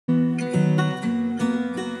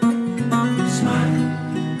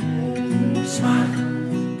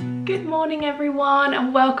morning everyone,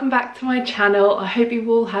 and welcome back to my channel. I hope you've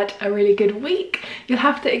all had a really good week. You'll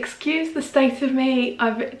have to excuse the state of me.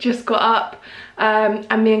 I've just got up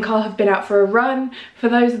and me and Carl have been out for a run. For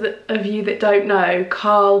those of you that don't know,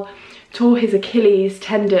 Carl tore his Achilles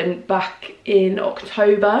tendon back in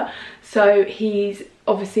October, so he's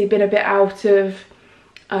obviously been a bit out of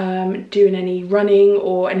doing any running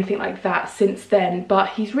or anything like that since then, but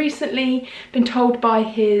he's recently been told by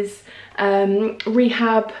his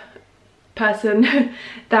rehab person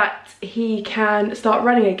that he can start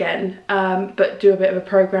running again, but do a bit of a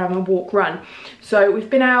program and walk run. So we've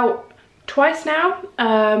been out twice now,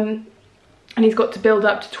 and he's got to build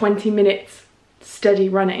up to 20 minutes steady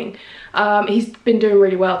running. He's been doing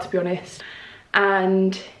really well, to be honest,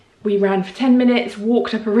 and we ran for 10 minutes,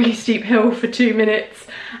 walked up a really steep hill for 2 minutes,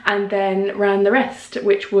 and then ran the rest,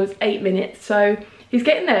 which was 8 minutes. So he's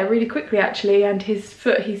getting there really quickly actually, and his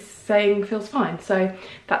foot, he's saying, feels fine, so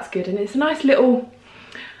that's good. And it's a nice little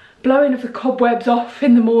blowing of the cobwebs off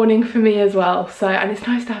in the morning for me as well. So, and it's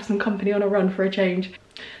nice to have some company on a run for a change.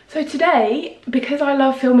 So today, because I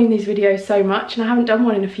love filming these videos so much and I haven't done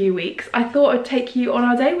one in a few weeks, I thought I'd take you on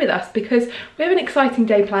our day with us because we have an exciting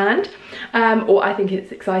day planned, or I think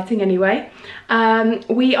it's exciting anyway.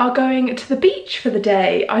 We are going to the beach for the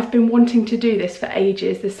day. I've been wanting to do this for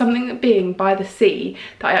ages. There's something being by the sea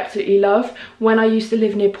that I absolutely love. When I used to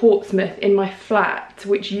live near Portsmouth in my flat,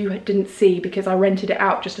 which you didn't see because I rented it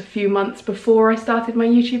out just a few months before I started my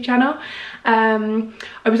YouTube channel,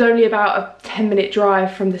 I was only about a 10-minute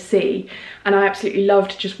drive from the sea, and I absolutely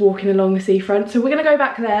loved just walking along the seafront. So we're going to go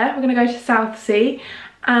back there. We're going to go to Southsea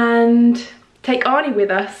and take Arnie with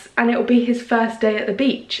us, and it'll be his first day at the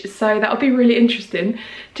beach, so that'll be really interesting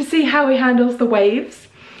to see how he handles the waves.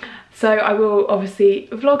 So I will obviously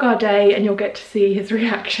vlog our day and you'll get to see his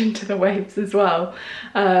reaction to the waves as well.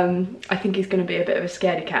 I think he's going to be a bit of a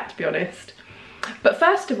scaredy cat, to be honest. But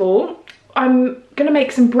first of all, I'm going to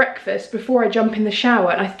make some breakfast before I jump in the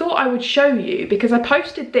shower, and I thought I would show you because I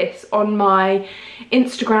posted this on my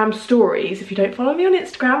Instagram stories. If you don't follow me on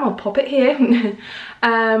Instagram, I'll pop it here.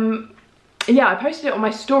 Yeah, I posted it on my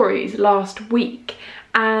stories last week,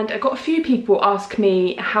 and I got a few people ask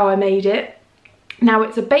me how I made it. Now,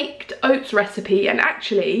 it's a baked oats recipe, and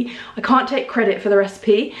actually I can't take credit for the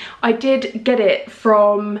recipe. I did get it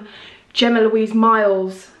from Gemma Louise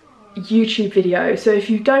Miles' YouTube video, so if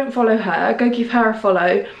you don't follow her, go give her a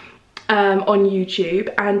follow on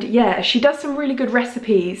YouTube. And yeah, she does some really good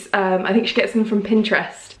recipes. I think she gets them from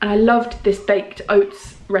Pinterest, and I loved this baked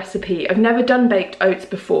oats recipe. I've never done baked oats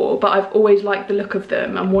before, but I've always liked the look of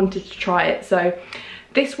them and wanted to try it. So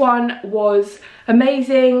this one was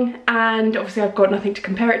amazing, and obviously I've got nothing to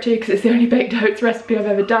compare it to because it's the only baked oats recipe I've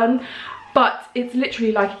ever done, but it's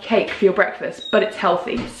literally like a cake for your breakfast, but it's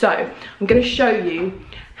healthy. So I'm going to show you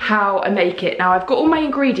how I make it. Now, I've got all my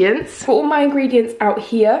ingredients. Out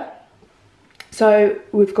here. So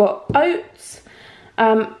we've got oats.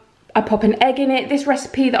 I pop an egg in it. This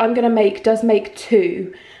recipe that I'm going to make does make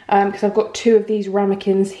two, because I've got two of these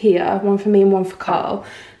ramekins here, one for me and one for Carl.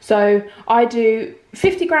 So I do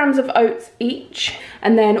 50 grams of oats each,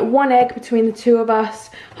 and then 1 egg between the two of us,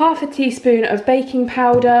 half a teaspoon of baking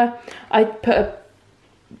powder. I put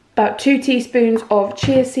about 2 teaspoons of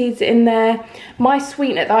chia seeds in there. My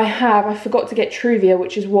sweetener that I have, I forgot to get Truvia,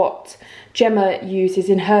 which is what Gemma uses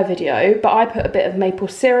in her video, but I put a bit of maple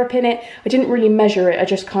syrup in it. I didn't really measure it, I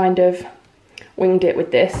just kind of winged it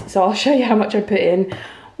with this. So I'll show you how much I put in.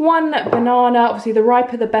 1 banana, obviously the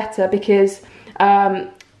riper the better, because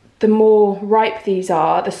the more ripe these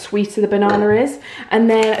are, the sweeter the banana is. And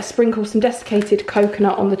then I sprinkle some desiccated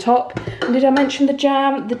coconut on the top. And did I mention the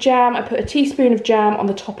jam? The jam, I put a teaspoon of jam on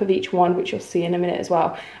the top of each one, which you'll see in a minute as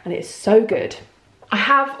well. And it's so good. I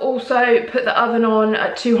have also put the oven on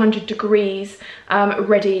at 200 degrees,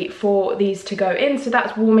 ready for these to go in. So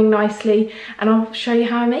that's warming nicely, and I'll show you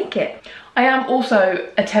how I make it. I am also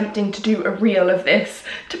attempting to do a reel of this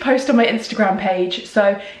to post on my Instagram page.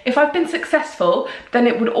 So if I've been successful, then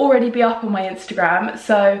it would already be up on my Instagram.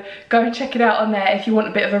 So go and check it out on there if you want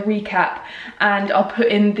a bit of a recap. And I'll put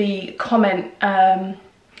in the comment, I'll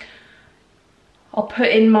put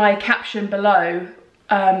in my caption below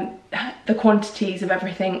the quantities of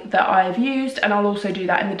everything that I've used, and I'll also do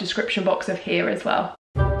that in the description box of here as well.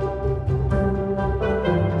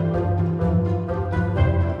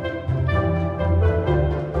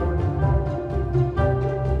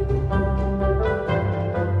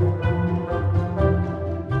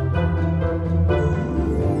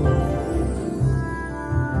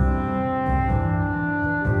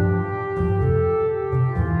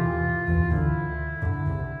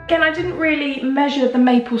 Again, I didn't really measure the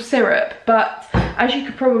maple syrup, but as you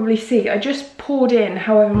could probably see, I just poured in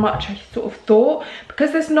however much I sort of thought,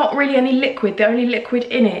 because there's not really any liquid. The only liquid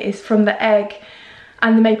in it is from the egg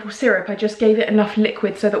and the maple syrup. I just gave it enough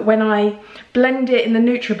liquid so that when I blend it in the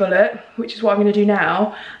NutriBullet, which is what I'm going to do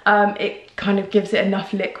now, it kind of gives it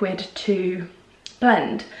enough liquid to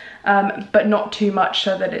blend, but not too much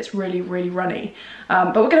so that it's really runny.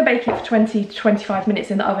 But we're going to bake it for 20 to 25 minutes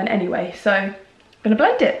in the oven anyway, so I'm going to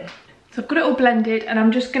blend it. So I've got it all blended, and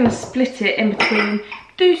I'm just going to split it in between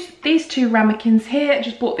these two ramekins here. I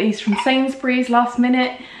just bought these from Sainsbury's last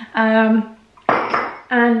minute.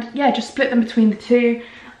 And yeah, just split them between the two.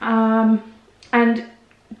 And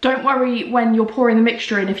don't worry when you're pouring the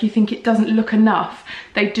mixture in if you think it doesn't look enough.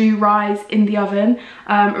 They do rise in the oven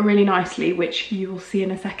really nicely, which you will see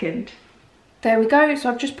in a second. There we go. So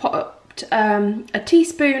I've just popped a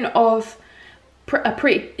teaspoon of, a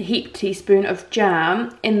pretty heaped teaspoon of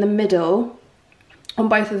jam in the middle on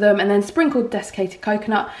both of them, and then sprinkled desiccated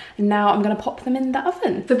coconut, and now I'm going to pop them in the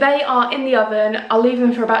oven. So they are in the oven. I'll leave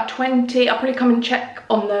them for about 20, I'll probably come and check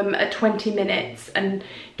on them at 20 minutes and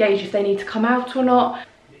gauge if they need to come out or not.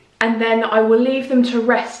 And then I will leave them to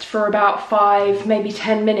rest for about 5, maybe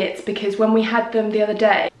 10 minutes, because when we had them the other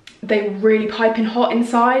day, they were really piping hot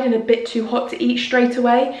inside and a bit too hot to eat straight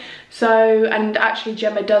away. So, and actually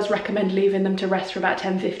Gemma does recommend leaving them to rest for about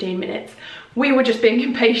 10-15 minutes. We were just being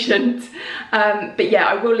impatient. But yeah,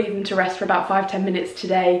 I will leave them to rest for about 5-10 minutes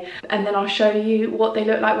today, and then I'll show you what they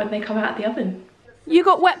look like when they come out of the oven. You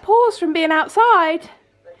got wet paws from being outside.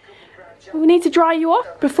 We need to dry you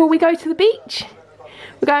off before we go to the beach.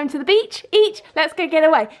 We're going to the beach. Each, let's go get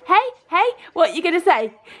away. Hey, what are you gonna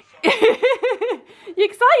say? You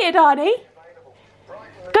excited, Arnie?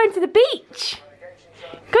 Going to the beach.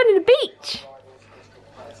 Going to the beach.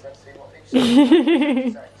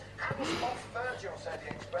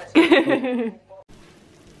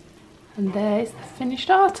 And there's the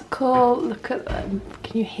finished article. Look at them.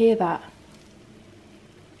 Can you hear that?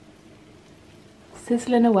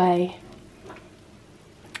 Sizzling away.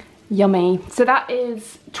 Yummy. So that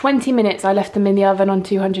is 20 minutes. I left them in the oven on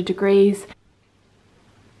 200 degrees.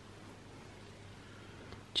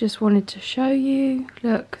 Just wanted to show you.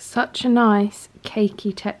 Look, such a nice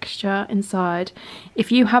cakey texture inside.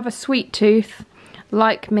 If you have a sweet tooth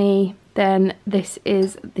like me, then this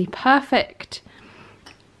is the perfect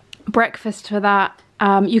breakfast for that.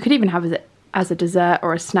 You could even have it as a dessert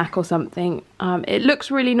or a snack or something. It looks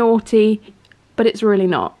really naughty, but it's really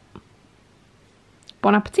not.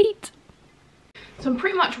 Bon appetit. So I'm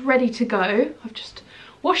pretty much ready to go. I've just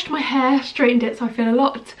washed my hair, straightened it, so I feel a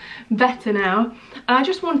lot better now. And I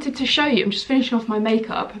just wanted to show you, I'm just finishing off my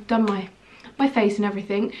makeup. I've done my face and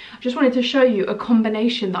everything. I just wanted to show you a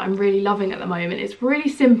combination that I'm really loving at the moment. It's really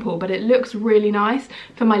simple, but it looks really nice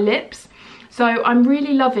for my lips. So I'm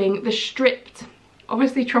really loving the stripped,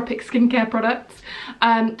 obviously Tropic skincare products,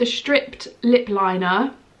 the stripped lip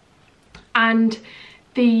liner and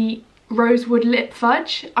the rosewood lip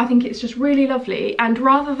fudge. I think it's just really lovely, and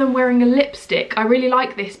rather than wearing a lipstick, I really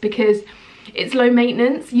like this because it's low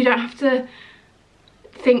maintenance. You don't have to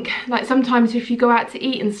think, like sometimes if you go out to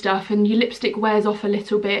eat and stuff and your lipstick wears off a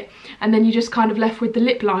little bit and then you're just kind of left with the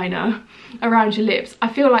lip liner around your lips. I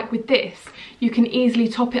feel like with this you can easily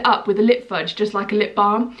top it up with a lip fudge, just like a lip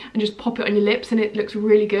balm, and just pop it on your lips, and it looks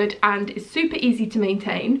really good and it's super easy to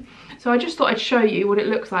maintain. So I just thought I'd show you what it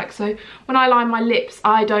looks like. So when I line my lips,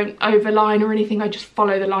 I don't overline or anything, I just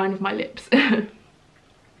follow the line of my lips. And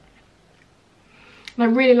I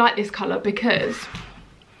really like this colour because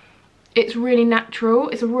it's really natural.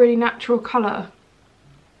 It's a really natural colour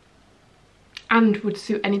and would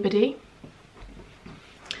suit anybody.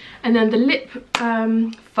 And then the lip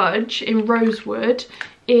fudge in rosewood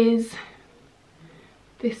is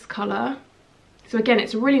this colour. So again,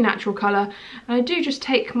 it's a really natural colour, and I do just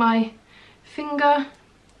take my finger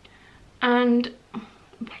and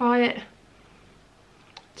apply it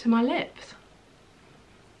to my lips.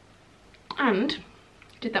 And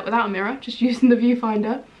did that without a mirror, just using the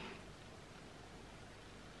viewfinder.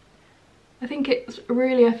 I think it's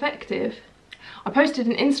really effective. I posted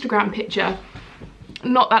an Instagram picture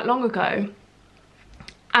not that long ago,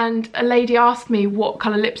 and a lady asked me what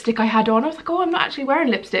colour lipstick I had on. I was like, oh, I'm not actually wearing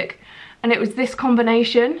lipstick. And it was this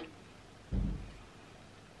combination.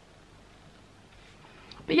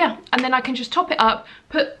 But yeah, and then I can just top it up.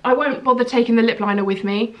 I won't bother taking the lip liner with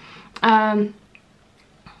me because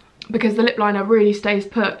the lip liner really stays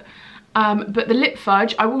put. But the lip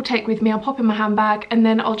fudge I will take with me. I'll pop in my handbag, and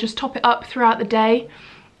then I'll just top it up throughout the day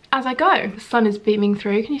as I go. The sun is beaming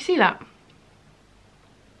through. Can you see that?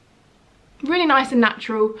 Really nice and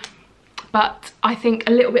natural. but I think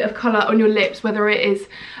a little bit of colour on your lips, whether it is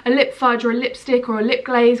a lip fudge or a lipstick or a lip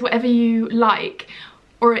glaze, whatever you like,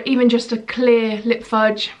 or even just a clear lip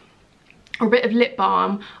fudge or a bit of lip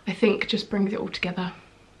balm, I think just brings it all together.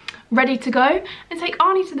 Ready to go and take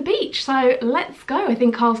Arnie to the beach, so let's go. I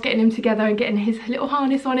think Carl's getting him together and getting his little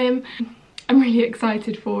harness on him. I'm really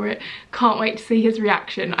excited for it. Can't wait to see his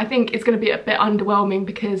reaction. I think it's going to be a bit underwhelming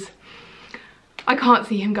because I can't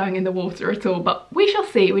see him going in the water at all, but we shall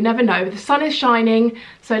see. We never know. The sun is shining,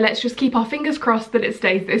 so let's just keep our fingers crossed that it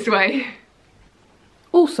stays this way.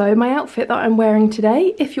 Also, my outfit that I'm wearing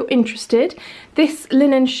today, if you're interested, this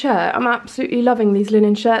linen shirt, I'm absolutely loving these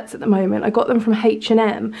linen shirts at the moment. I got them from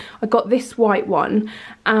H&M. I got this white one,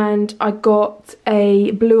 and I got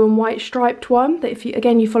a blue and white striped one that if you,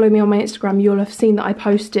 again, you follow me on my Instagram, you'll have seen that I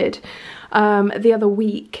posted the other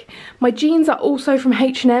week. My jeans are also from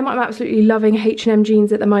H&M. I'm absolutely loving H&M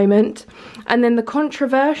jeans at the moment. And then the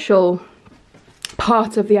controversial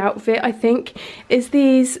part of the outfit, I think, is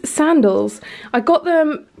these sandals. I got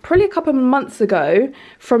them probably a couple of months ago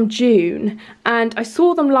from June, and I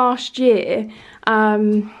saw them last year. I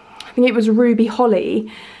think it was Ruby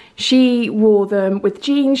Holly. She wore them with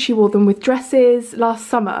jeans, she wore them with dresses last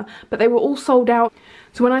summer, but they were all sold out.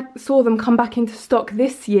 So when I saw them come back into stock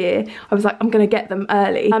this year, I was like, I'm gonna get them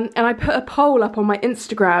early. And I put a poll up on my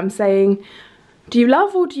Instagram saying, do you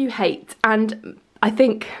love or do you hate? And I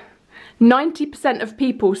think 90% of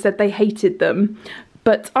people said they hated them,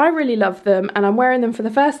 but I really love them, and I'm wearing them for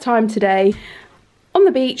the first time today on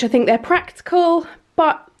the beach. I think they're practical,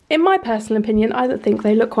 but in my personal opinion, I think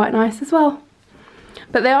they look quite nice as well.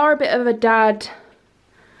 But they are a bit of a dad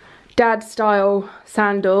style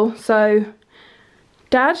sandal, so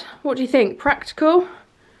Dad, what do you think? Practical?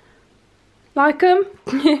 Like them?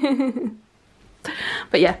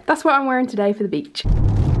 But yeah, that's what I'm wearing today for the beach.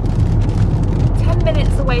 10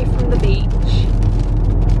 minutes away from the beach,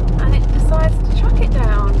 and it decides to chuck it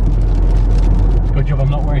down. Good job I'm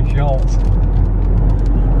not wearing shorts.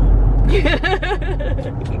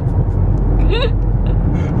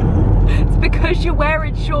 It's because you're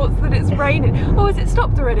wearing shorts that it's raining. Oh, has it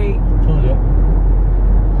stopped already? Told you.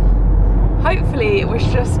 Hopefully it was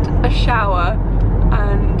just a shower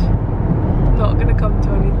and not going to come to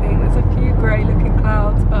anything. There's a few grey looking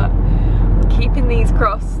clouds, but we're keeping these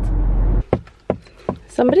crossed.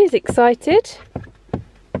 Somebody's excited.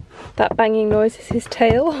 That banging noise is his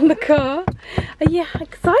tail on the car. Are you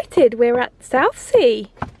excited? We're at Southsea.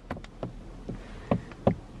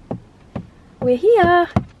 We're here.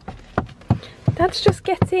 Dad's just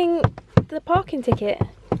getting the parking ticket.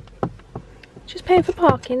 Just paying for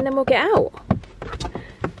parking, then we'll get out.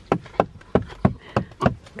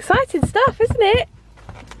 Exciting stuff, isn't it?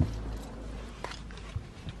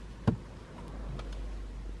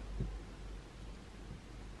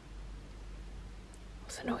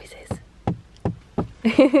 What's the noises?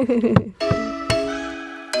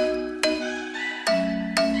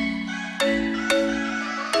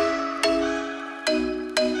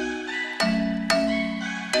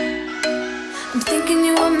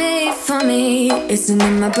 For me, isn't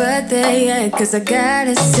it my birthday yet? Cause I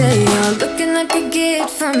gotta say, you're looking like a gift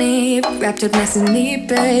for me, wrapped up nice and neat,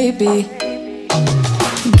 baby.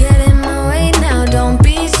 Get in my way now, don't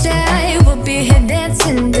be shy. We'll be here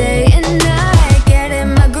dancing day and night. Get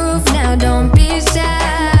in my groove now, don't be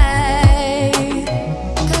shy.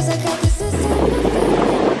 Cause I got this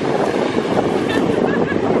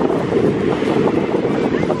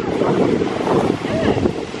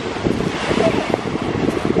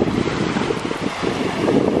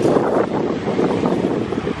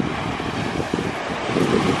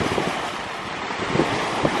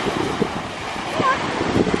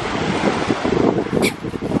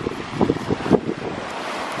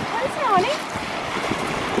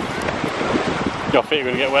Your feet are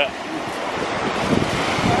going to get wet.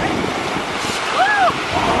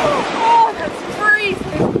 Oh, that's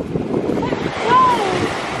freezing.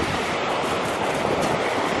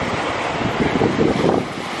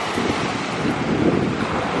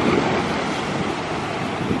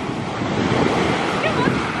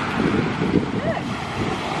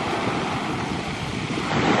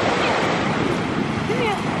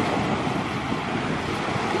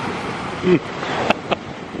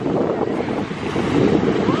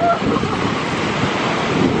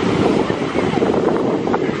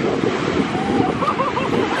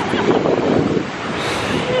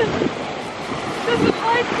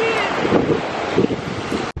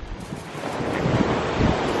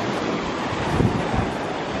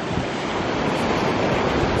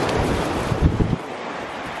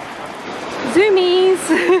 Zoomies!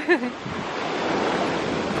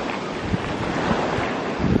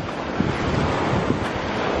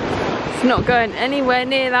 He's not going anywhere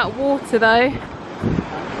near that water though.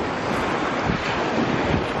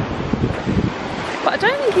 But I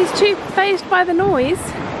don't think he's too fazed by the noise.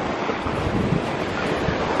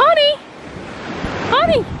 Arnie!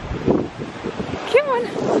 Arnie! Come on!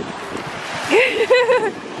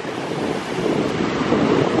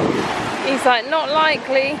 He's like, not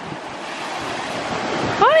likely.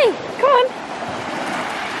 Arnie, come on!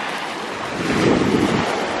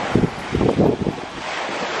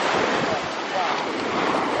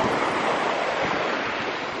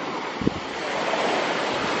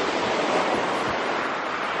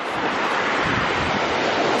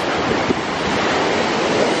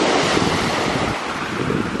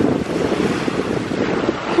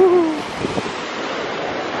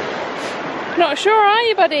 Not sure, are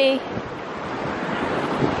you, buddy?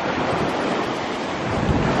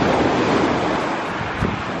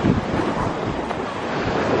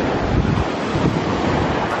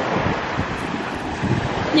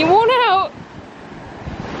 You worn out?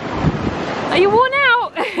 Are you worn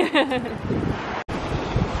out?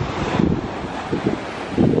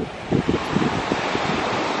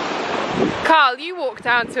 Carl, you walk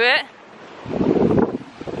down to it.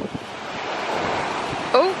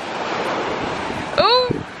 Oh. Oh!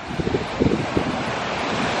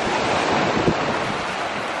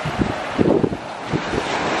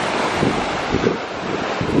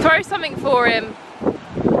 Throw something for him.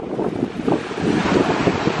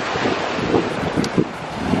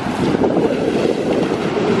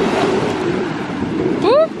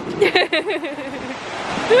 Woo!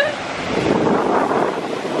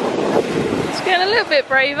 Just getting a little bit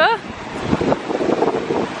braver.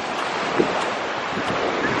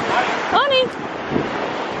 Arnie!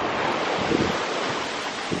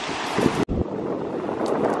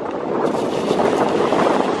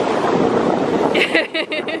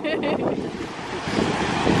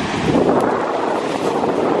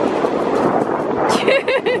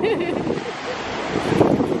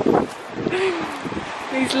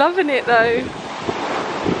 He's loving it though.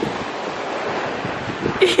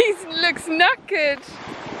 He looks knackered.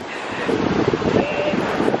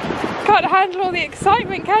 Can't handle all the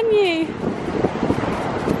excitement, can you?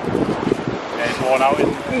 Yeah, it's worn out,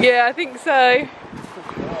 isn't it? Yeah, I think so.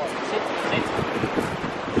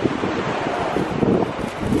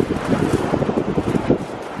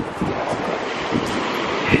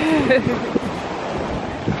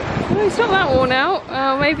 Oh, he's not that worn out.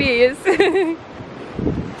 Oh, maybe he is.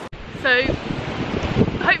 So,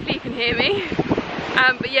 hopefully you can hear me.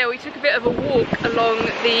 But yeah, we took a bit of a walk along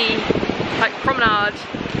the promenade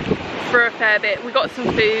for a fair bit. We got some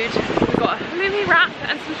food. We got a halloumi wrap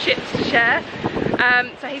and some chips to share.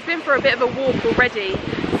 So he's been for a bit of a walk already.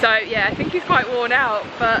 So yeah, I think he's quite worn out,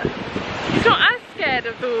 but he's not as scared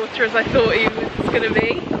of the water as I thought he was going to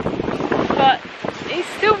be. But he's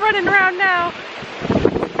still running around now.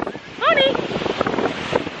 Arnie!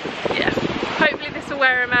 Yeah, hopefully this will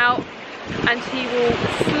wear him out and he will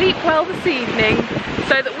sleep well this evening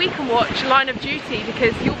so that we can watch Line of Duty,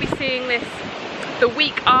 because you'll be seeing this the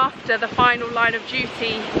week after the final Line of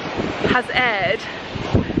Duty has aired.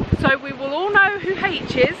 So we will all know who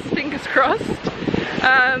H is, fingers crossed.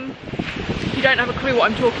 If you don't have a clue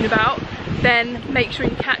what I'm talking about, then make sure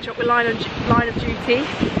you catch up with Line of Duty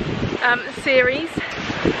series.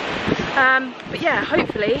 But yeah,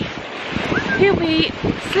 hopefully he'll be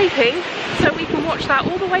sleeping so we can watch that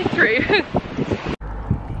all the way through.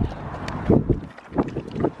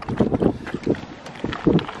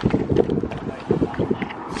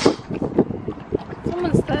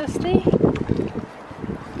 Someone's thirsty.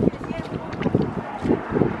 Yeah.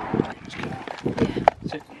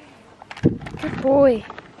 Good boy.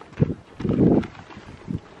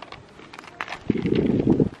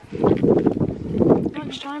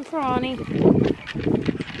 Lunchtime for Arnie.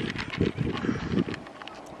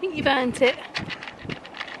 I think you've earned it.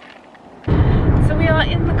 So we are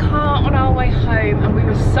in the car on our way home, and we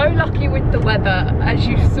were so lucky with the weather. As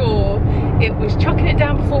you saw, it was chucking it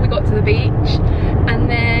down before we got to the beach, and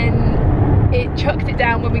then it chucked it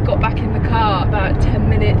down when we got back in the car about 10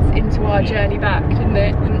 minutes into our journey back, didn't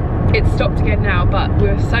it? And it stopped again now, but we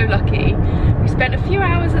were so lucky. We spent a few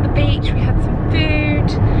hours at the beach, we had some food.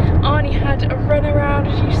 Arnie had a run around,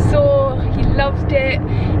 as you saw. He loved it.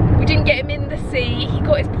 We didn't get him in the sea. He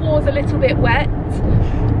got his paws a little bit wet,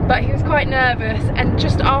 but he was quite nervous. And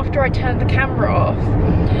just after I turned the camera off,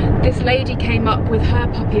 this lady came up with her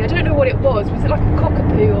puppy. I don't know what it was. Was it like a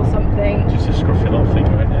cockapoo or something? Just a scruffy little thing,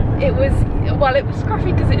 wasn't it? It was, well, it was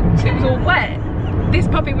scruffy because it was all wet. This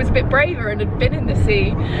puppy was a bit braver and had been in the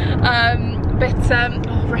sea. Oh,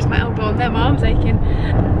 rest my elbow on there, my arm's aching.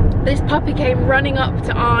 This puppy came running up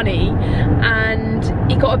to Arnie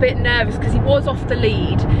and he got a bit nervous because he was off the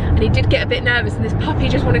lead, and he did get a bit nervous, and this puppy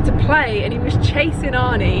just wanted to play and he was chasing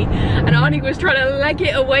Arnie, and Arnie was trying to leg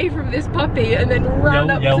it away from this puppy and then ran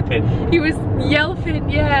up yelping. He was yelping,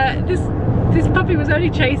 yeah. This puppy was only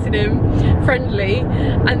chasing him, friendly,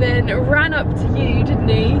 and then ran up to you, didn't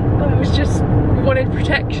he? It was just wanted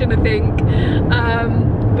protection, I think.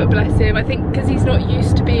 But bless him, I think because he's not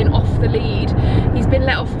used to being off the lead. He's been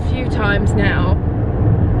let off a few times now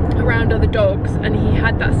around other dogs, and he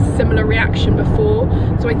had that similar reaction before,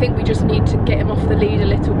 so I think we just need to get him off the lead a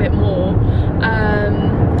little bit more.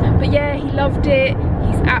 But yeah, he loved it.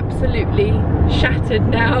 He's absolutely shattered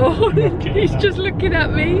now. He's just looking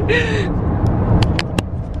at me.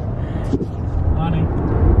 Arnie.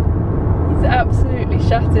 He's absolutely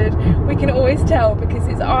shattered. We can always tell because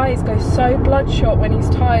his eyes go so bloodshot when he's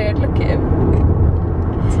tired. Look at him.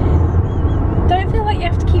 Don't feel like you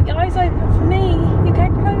have to keep your eyes open for me. You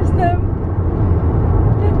can close them.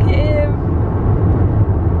 Look at him.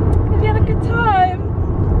 Have you had a good time?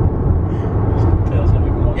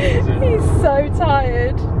 He's so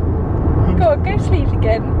tired. Go on, go sleep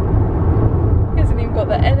again. He hasn't even got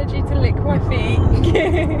the energy to lick my feet.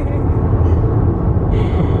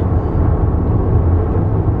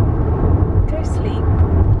 Go sleep.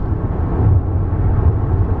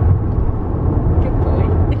 Good boy.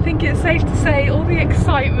 I think it's safe to say all the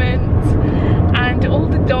excitement and all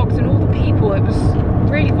the dogs and all the people, it was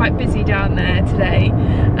really quite busy down there today.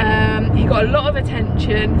 He got a lot of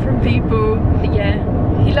attention from people. But yeah,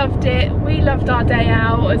 he loved it. We loved our day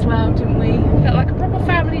out as well, didn't we? Felt like a proper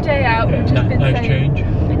family day out. Yeah, We've just been nice saying.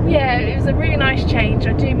 change. Yeah, it was a really nice change.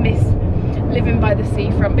 I do miss living by the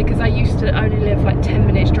seafront because I used to only live like 10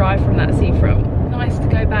 minutes drive from that seafront. Nice to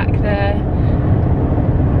go back there,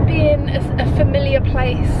 be in a familiar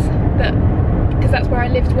place, because that's where I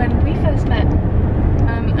lived when we first met.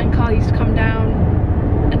 And Carl used to come down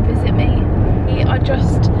and visit me. We are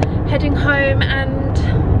just heading home, and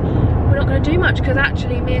we're not going to do much because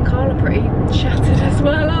actually me and Carl are pretty shattered as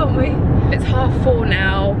well, aren't we? It's 4:30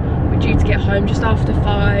 now. We're due to get home just after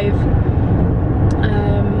 5.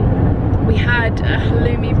 We had a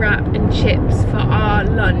halloumi wrap and chips for our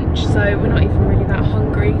lunch, so we're not even really that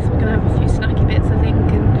hungry, so we're going to have a few snacky bits, I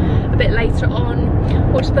think, and a bit later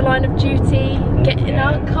on watch The Line of Duty, get in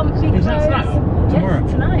our comfy clothes. Is that tonight? Tomorrow?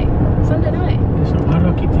 Yes, tonight, Sunday night. Why do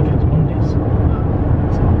I keep thinking it's Mondays?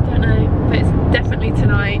 Don't know, but it's definitely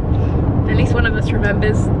tonight. At least one of us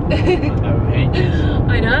remembers.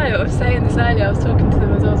 I know, I was saying this earlier, I was talking to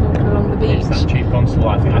them as I was walking along the beach. It's that cheap constable,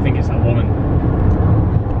 I think it's that woman.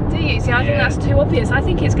 Do you? See, I think that's too obvious. I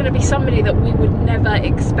think it's going to be somebody that we would never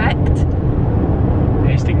expect.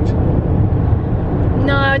 Hastings?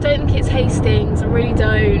 No, I don't think it's Hastings, I really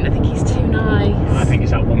don't. I think he's too nice. I think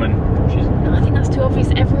it's that woman. No, I think that's too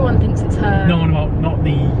obvious, everyone thinks it's her. No, not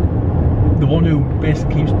the one who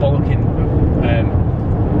basically keeps bollocking,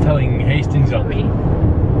 telling Hastings on me.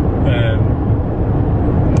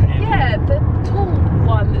 Yeah, the tall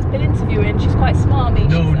one that's been interviewing, she's quite smarmy.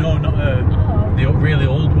 No, not her. Oh. The really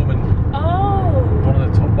old woman. Oh. One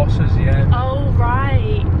of the top bosses, yeah. Oh,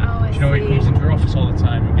 right. Oh, I see. Do you know he comes into her office all the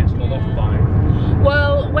time and gets told off by him?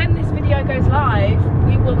 Well, when this video goes live,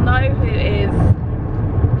 we will know who it is.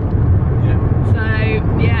 Yeah. So,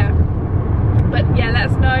 yeah. But yeah, let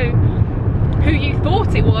us know who you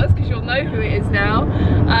thought it was, because you'll know who it is now.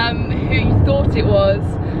 Who you thought it was,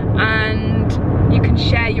 and you can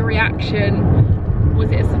share your reaction. Was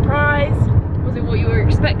it a surprise? Was it what you were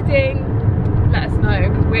expecting? Let us know,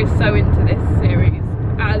 because we're so into this series,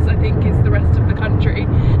 as I think is the rest of the country.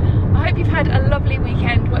 I hope you've had a lovely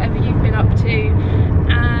weekend, whatever you've been up to,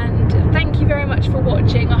 and thank you very much for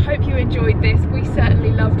watching. I hope you enjoyed this. We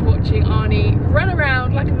certainly loved watching Arnie run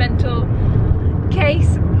around like a mental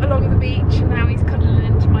case along the beach, and now he's cuddling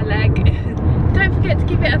into my leg. Don't forget to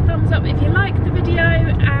give it a thumbs up if you liked the video,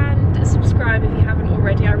 and